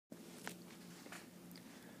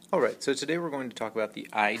Alright, so today we're going to talk about the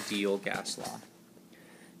ideal gas law.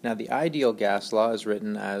 Now the ideal gas law is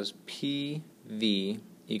written as PV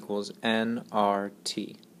equals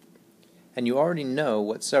nRT. And you already know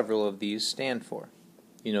what several of these stand for.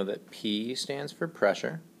 You know that P stands for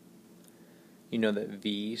pressure, you know that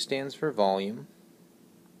V stands for volume,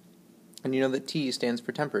 and you know that T stands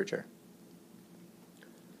for temperature.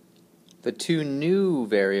 The two new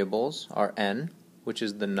variables are N, which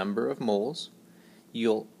is the number of moles.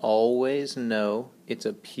 You'll always know it's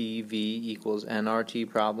a PV equals nRT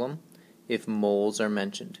problem if moles are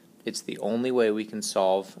mentioned. It's the only way we can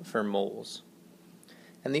solve for moles.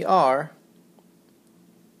 And the R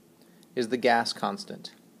is the gas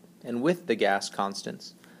constant. And with the gas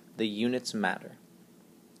constants, the units matter.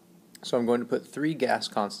 So I'm going to put 3 gas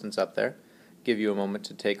constants up there, give you a moment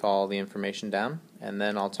to take all the information down, and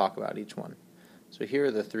then I'll talk about each one. So here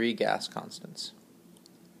are the 3 gas constants.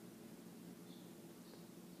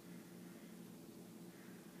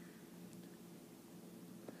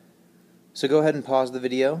 So go ahead and pause the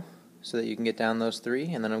video so that you can get down those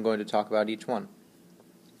 3, and then I'm going to talk about each one.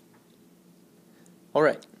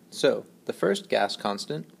 Alright, so the first gas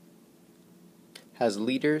constant has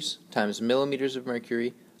liters times millimeters of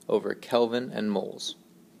mercury over Kelvin and moles.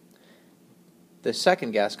 The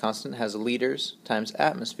second gas constant has liters times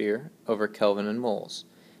atmosphere over Kelvin and moles.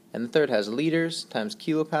 And the third has liters times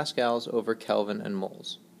kilopascals over Kelvin and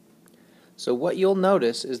moles. So what you'll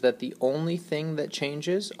notice is that the only thing that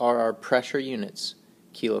changes are our pressure units.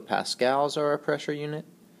 Kilopascals are our pressure unit,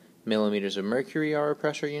 millimeters of mercury are our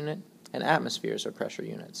pressure unit, and atmospheres are pressure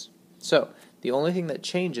units. So the only thing that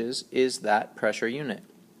changes is that pressure unit.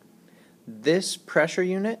 This pressure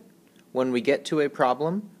unit, when we get to a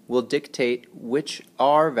problem, will dictate which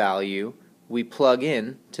R value we plug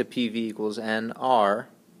in to PV equals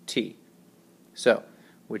nRT. So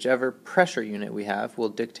whichever pressure unit we have will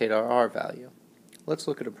dictate our R value. Let's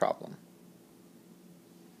look at a problem.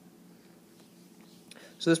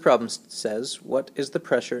 So this problem says, what is the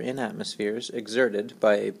pressure in atmospheres exerted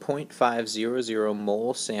by a 0.500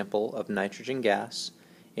 mole sample of nitrogen gas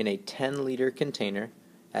in a 10-liter container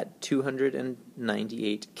at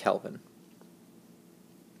 298 Kelvin?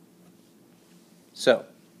 So,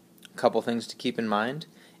 a couple things to keep in mind.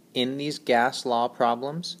 In these gas law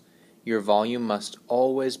problems, your volume must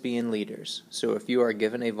always be in liters. So if you are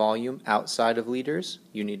given a volume outside of liters,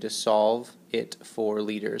 you need to solve it for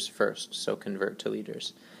liters first, so convert to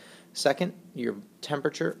liters. Second, your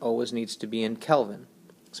temperature always needs to be in Kelvin.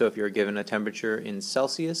 So if you're given a temperature in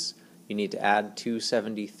Celsius, you need to add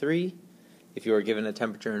 273. If you are given a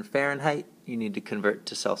temperature in Fahrenheit, you need to convert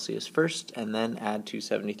to Celsius first and then add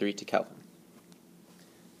 273 to Kelvin.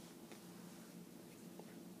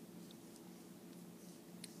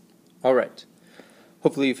 Alright,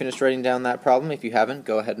 hopefully you finished writing down that problem. If you haven't,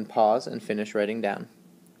 go ahead and pause and finish writing down.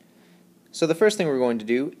 So the first thing we're going to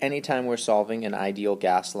do anytime we're solving an ideal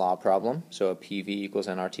gas law problem, so a PV equals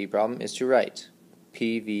nRT problem, is to write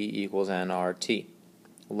PV equals nRT.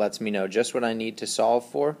 Lets me know just what I need to solve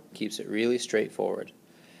for, keeps it really straightforward.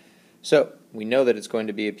 So we know that it's going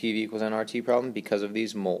to be a PV equals nRT problem because of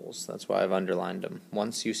these moles. That's why I've underlined them.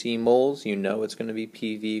 Once you see moles, you know it's going to be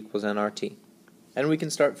PV equals nRT. And we can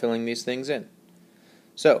start filling these things in.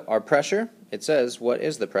 So our pressure, it says what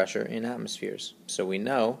is the pressure in atmospheres. So we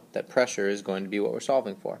know that pressure is going to be what we're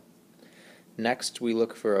solving for. Next we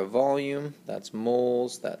look for a volume, that's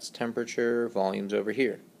moles, that's temperature, volume's over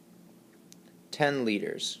here. 10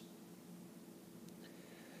 liters.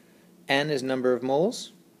 N is number of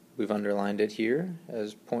moles. We've underlined it here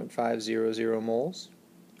as 0.500 moles.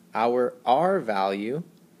 Our R value,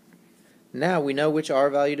 now we know which R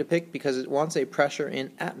value to pick because it wants a pressure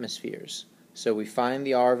in atmospheres. So we find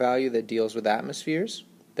the R value that deals with atmospheres.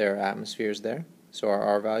 There are atmospheres there. So our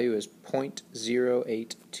R value is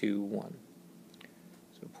 0.0821.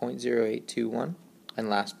 So 0.0821. And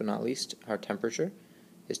last but not least, our temperature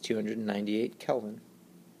is 298 Kelvin.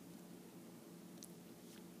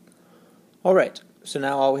 Alright, so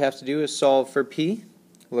now all we have to do is solve for P.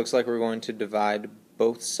 Looks like we're going to divide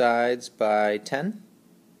both sides by 10.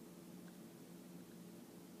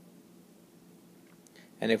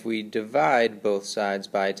 And if we divide both sides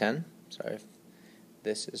by 10, if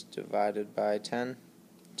this is divided by 10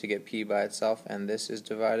 to get P by itself, and this is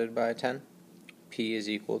divided by 10, P is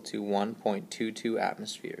equal to 1.22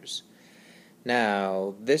 atmospheres.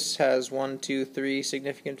 Now, this has 1, 2, 3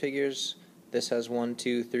 significant figures, this has 1,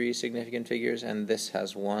 2, 3 significant figures, and this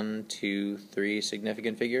has 1, 2, 3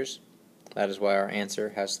 significant figures. That is why our answer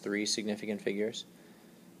has 3 significant figures.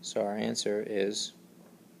 So our answer is,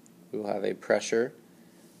 we will have a pressure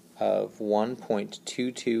of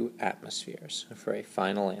 1.22 atmospheres for a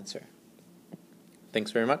final answer.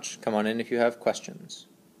 Thanks very much. Come on in if you have questions.